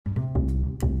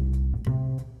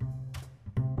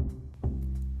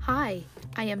Hi,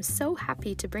 I am so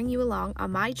happy to bring you along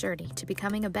on my journey to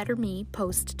becoming a better me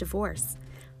post-divorce.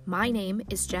 My name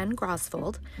is Jen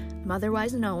Grosvold,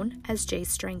 otherwise known as J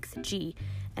Strength G,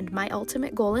 and my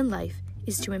ultimate goal in life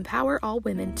is to empower all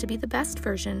women to be the best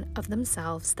version of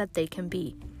themselves that they can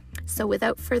be. So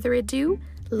without further ado,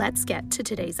 let's get to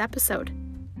today's episode.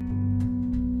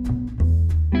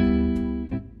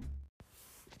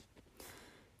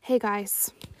 Hey guys,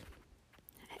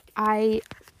 I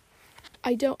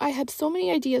had so many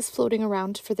ideas floating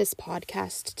around for this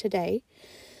podcast today.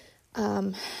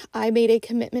 I made a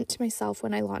commitment to myself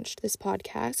when I launched this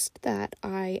podcast that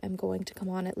I am going to come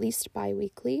on at least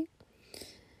bi-weekly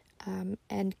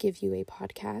and give you a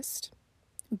podcast.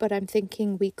 But I'm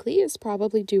thinking weekly is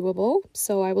probably doable,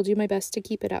 so I will do my best to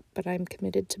keep it up, but I'm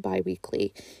committed to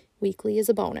bi-weekly. Weekly is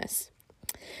a bonus.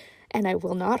 And I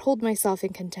will not hold myself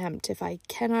in contempt if I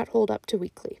cannot hold up to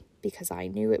weekly, because I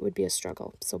knew it would be a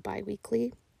struggle. So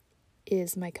bi-weekly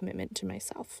is my commitment to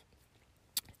myself.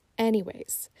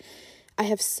 Anyways, I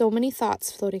have so many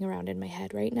thoughts floating around in my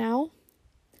head right now,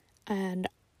 and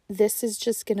this is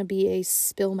just going to be a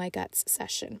spill my guts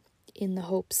session in the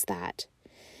hopes that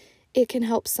it can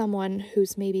help someone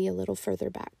who's maybe a little further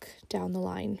back down the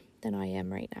line than I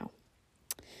am right now.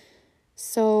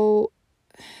 So,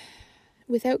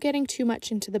 without getting too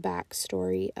much into the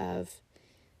backstory of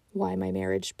why my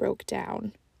marriage broke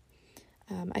down,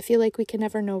 I feel like we can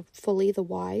never know fully the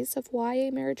whys of why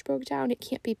a marriage broke down. It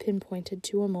can't be pinpointed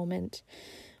to a moment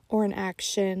or an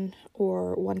action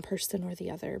or one person or the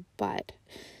other, but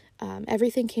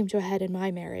everything came to a head in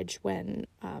my marriage when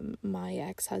my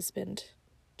ex-husband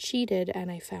cheated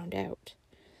and I found out.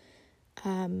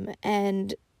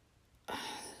 And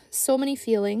so many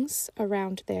feelings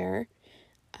around there.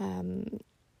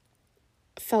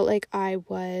 Felt like I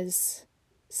was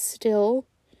still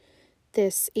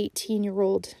this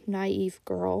 18-year-old naive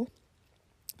girl.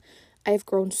 I've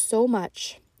grown so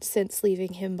much since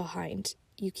leaving him behind.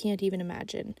 You can't even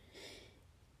imagine.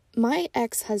 My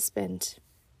ex-husband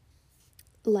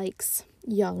likes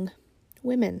young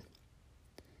women.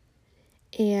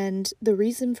 And the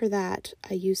reason for that,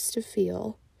 I used to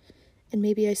feel, and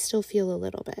maybe I still feel a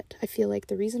little bit, I feel like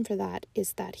the reason for that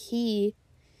is that he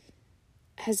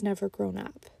has never grown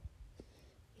up.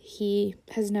 He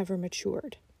has never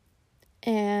matured.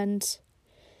 And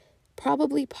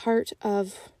probably part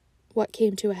of what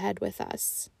came to a head with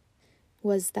us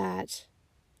was that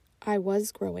I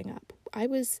was growing up. I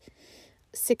was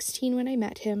 16 when I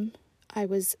met him. I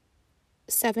was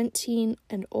 17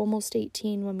 and almost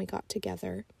 18 when we got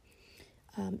together.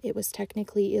 It was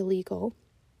technically illegal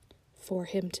for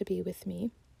him to be with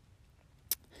me.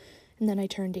 And then I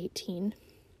turned 18.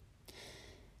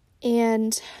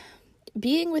 And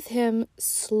being with him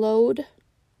slowed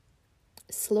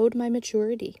my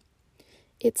maturity.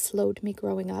 It slowed me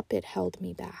growing up. It held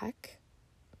me back.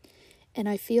 And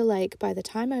I feel like by the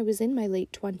time I was in my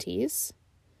late 20s,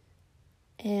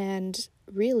 and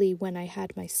really when I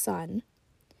had my son,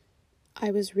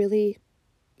 I was really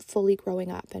fully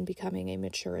growing up and becoming a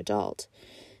mature adult,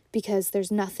 because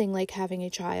there's nothing like having a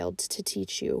child to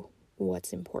teach you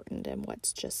what's important and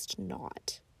what's just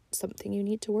not something you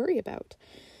need to worry about.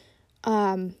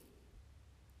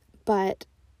 But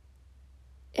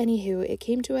anywho, it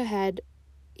came to a head.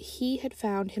 He had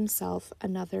found himself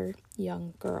another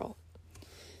young girl.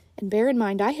 And bear in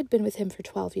mind, I had been with him for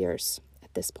 12 years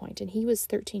at this point, and he was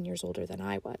 13 years older than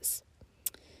I was.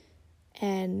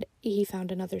 And he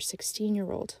found another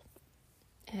 16-year-old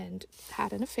and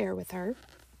had an affair with her.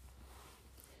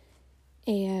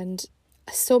 And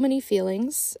so many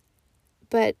feelings.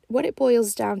 But what it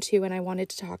boils down to, and I wanted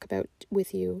to talk about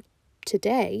with you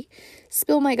today,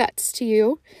 spill my guts to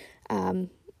you, and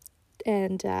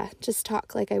just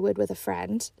talk like I would with a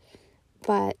friend.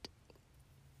 But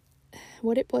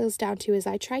what it boils down to is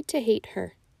I tried to hate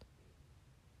her.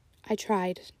 I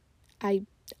tried. I'm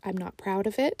not proud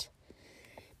of it.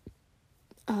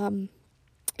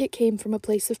 It came from a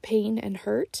place of pain and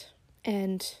hurt.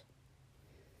 And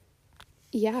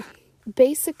yeah,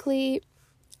 basically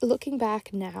looking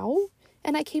back now,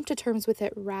 and I came to terms with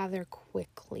it rather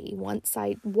quickly once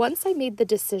I made the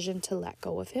decision to let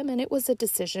go of him. And it was a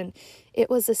decision. It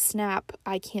was a snap.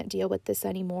 I can't deal with this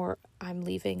anymore. I'm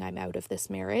leaving. I'm out of this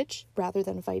marriage, rather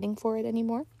than fighting for it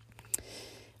anymore.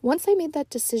 Once I made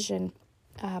that decision,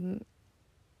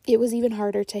 it was even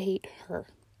harder to hate her.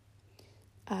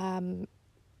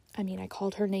 I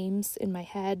called her names in my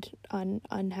head,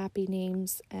 unhappy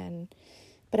names,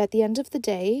 but at the end of the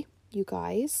day, you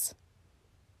guys,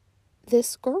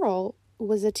 this girl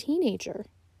was a teenager,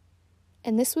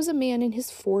 and this was a man in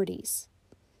his 40s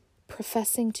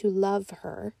professing to love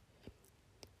her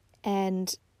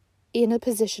and in a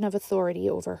position of authority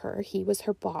over her. He was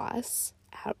her boss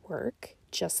at work,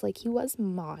 just like he was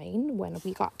mine when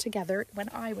we got together when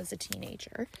I was a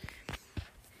teenager.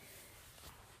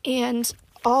 And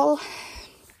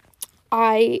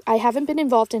I haven't been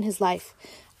involved in his life.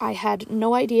 I had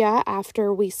no idea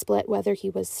after we split whether he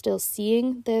was still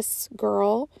seeing this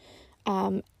girl.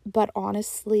 But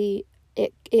honestly,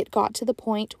 it got to the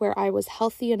point where I was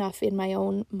healthy enough in my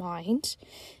own mind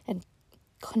and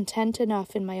content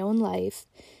enough in my own life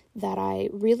that I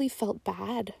really felt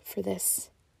bad for this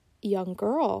young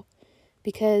girl,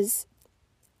 because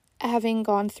having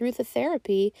gone through the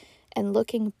therapy and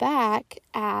looking back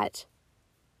at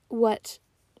what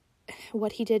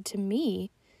he did to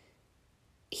me,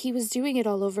 he was doing it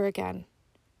all over again,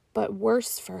 but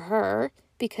worse for her,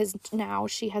 because now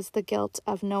she has the guilt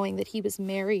of knowing that he was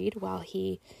married while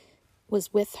he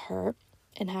was with her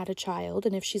and had a child.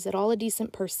 And if she's at all a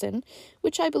decent person,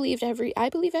 which I believe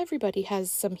everybody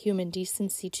has some human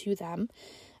decency to them,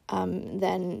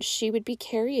 then she would be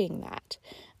carrying that.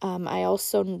 I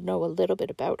also know a little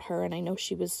bit about her, and I know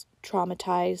she was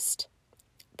traumatized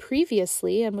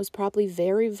previously and was probably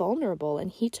very vulnerable,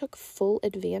 and he took full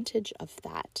advantage of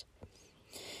that.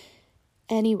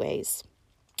 Anyways,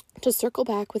 to circle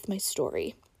back with my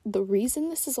story, the reason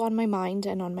this is on my mind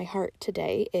and on my heart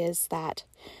today is that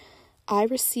I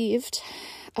received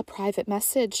a private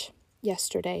message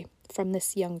yesterday from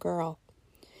this young girl.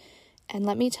 And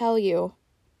let me tell you,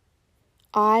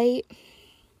 I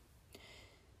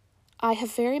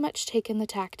have very much taken the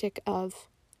tactic of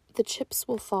the chips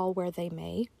will fall where they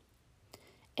may.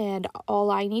 And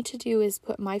all I need to do is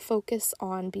put my focus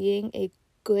on being a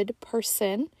good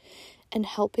person and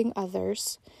helping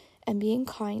others and being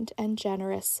kind and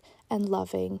generous and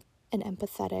loving and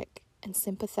empathetic and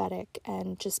sympathetic,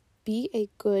 and just be a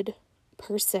good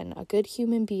person, a good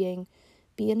human being,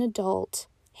 be an adult,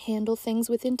 handle things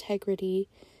with integrity.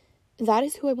 That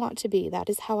is who I want to be. That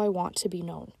is how I want to be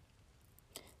known.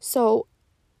 So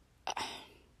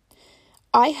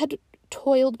I had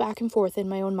toiled back and forth in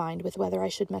my own mind with whether I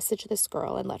should message this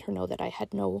girl and let her know that I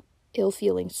had no ill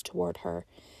feelings toward her,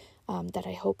 that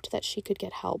I hoped that she could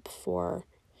get help for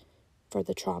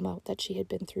the trauma that she had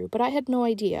been through. But I had no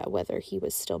idea whether he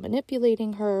was still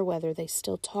manipulating her, whether they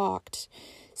still talked.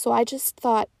 So I just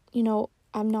thought,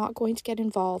 I'm not going to get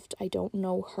involved. I don't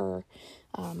know her.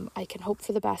 I can hope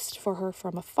for the best for her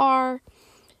from afar,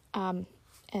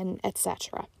 and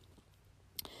etc.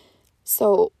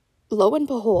 So lo and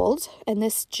behold, and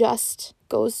this just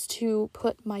goes to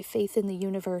put my faith in the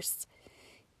universe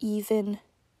even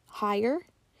higher,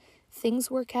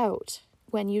 things work out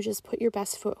when you just put your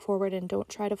best foot forward and don't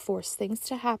try to force things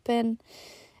to happen,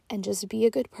 and just be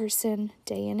a good person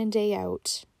day in and day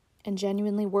out and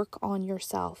genuinely work on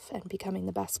yourself and becoming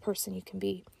the best person you can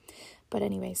be. But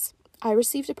anyways, I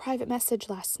received a private message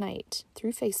last night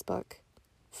through Facebook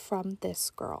from this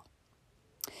girl.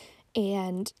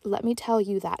 And let me tell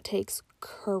you, that takes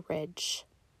courage.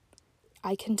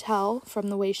 I can tell from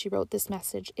the way she wrote this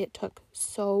message, it took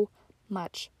so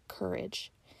much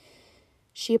courage.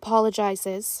 She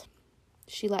apologizes.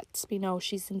 She lets me know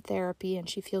she's in therapy and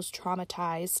she feels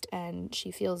traumatized, and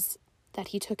she feels that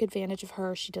he took advantage of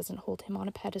her. She doesn't hold him on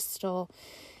a pedestal.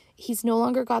 He's no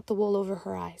longer got the wool over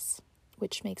her eyes,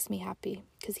 which makes me happy,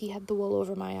 because he had the wool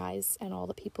over my eyes and all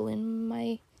the people in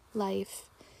my life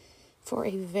for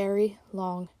a very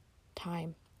long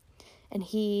time. And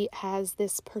he has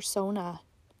this persona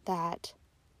that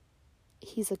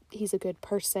he's a good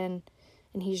person,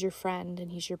 and he's your friend,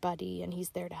 and he's your buddy, and he's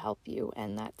there to help you.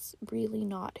 And that's really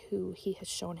not who he has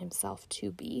shown himself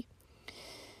to be.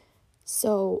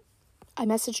 So I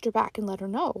messaged her back and let her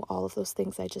know all of those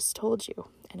things I just told you.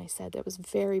 And I said, it was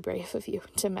very brave of you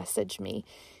to message me.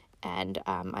 And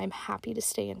I'm happy to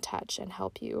stay in touch and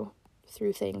help you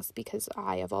through things, because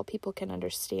I, of all people, can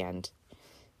understand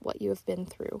what you have been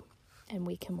through. And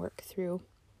we can work through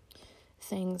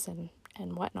things and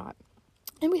whatnot.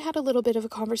 And we had a little bit of a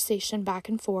conversation back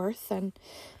and forth, and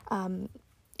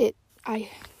I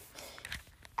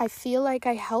feel like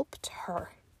I helped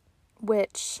her,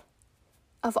 which,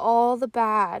 of all the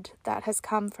bad that has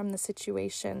come from the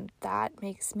situation, that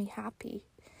makes me happy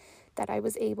that I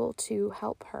was able to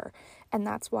help her. And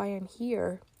that's why I'm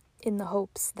here, in the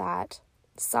hopes that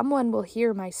someone will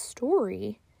hear my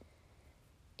story,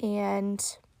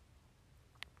 and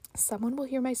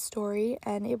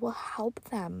it will help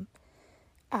them.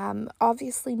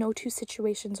 Obviously, no two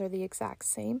situations are the exact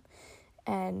same,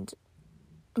 and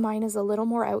mine is a little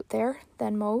more out there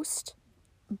than most,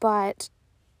 but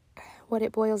what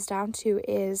it boils down to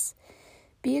is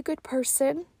be a good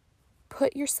person,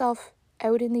 put yourself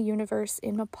out in the universe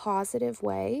in a positive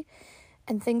way,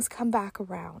 and things come back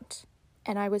around.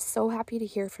 And I was so happy to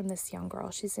hear from this young girl.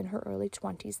 She's in her early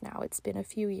 20s now. It's been a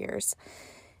few years.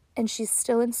 And she's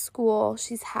still in school.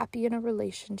 She's happy in a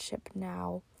relationship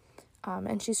now.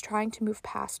 And she's trying to move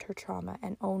past her trauma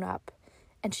and own up.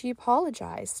 And she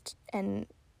apologized. And,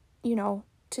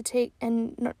 to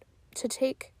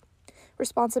take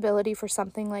responsibility for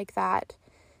something like that,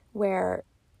 where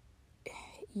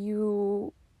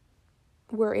you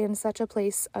were in such a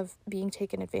place of being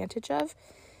taken advantage of.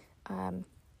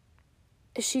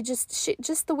 She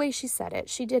just the way she said it,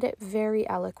 she did it very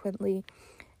eloquently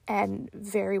and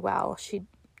very well.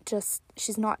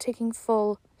 She's not taking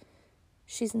full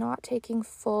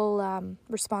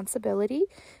responsibility,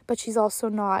 but she's also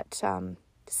not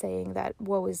saying that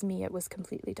woe is me, it was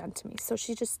completely done to me. So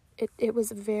it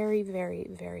was very, very,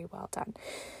 very well done.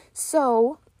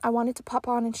 So I wanted to pop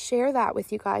on and share that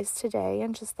with you guys today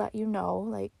and just let you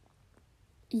know,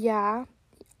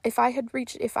 if I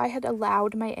had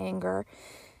allowed my anger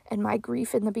and my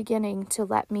grief in the beginning to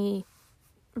let me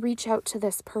reach out to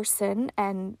this person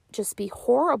and just be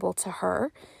horrible to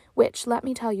her, which, let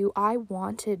me tell you, I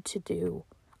wanted to do.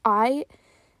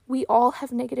 We all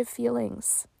have negative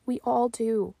feelings. We all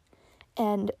do.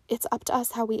 And it's up to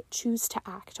us how we choose to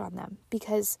act on them,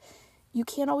 because you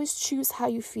can't always choose how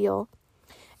you feel,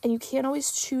 and you can't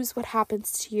always choose what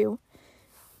happens to you,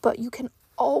 but you can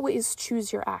always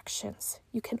choose your actions.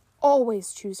 You can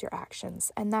always choose your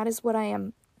actions. And that is what I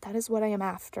am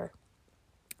after.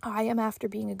 I am after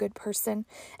being a good person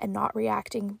and not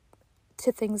reacting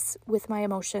to things with my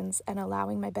emotions, and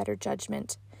allowing my better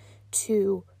judgment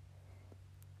to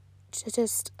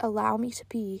just allow me to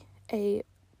be a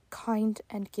kind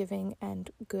and giving and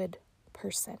good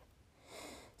person.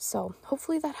 So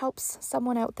hopefully that helps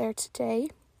someone out there today.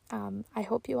 I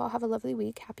hope you all have a lovely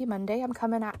week. Happy Monday. I'm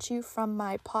coming at you from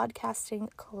my podcasting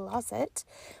closet,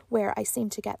 where I seem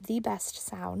to get the best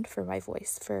sound for my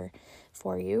voice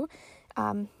for you.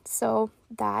 So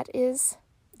that is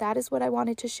what I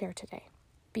wanted to share today.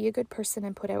 Be a good person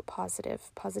and put out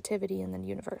positivity in the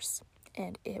universe,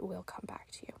 and it will come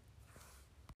back to you.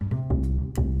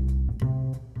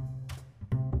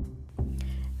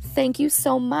 Thank you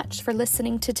so much for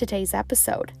listening to today's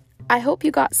episode. I hope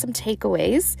you got some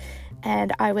takeaways,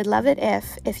 and I would love it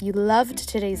if you loved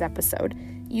today's episode,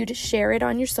 you'd share it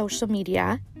on your social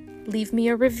media, leave me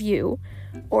a review,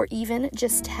 or even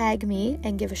just tag me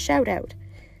and give a shout out.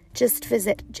 Just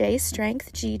visit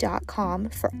jstrengthg.com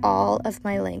for all of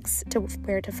my links to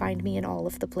where to find me in all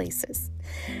of the places.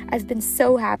 I've been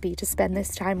so happy to spend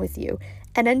this time with you,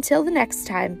 and until the next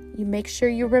time, you make sure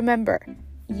you remember,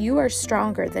 you are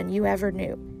stronger than you ever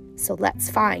knew. So let's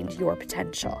find your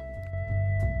potential.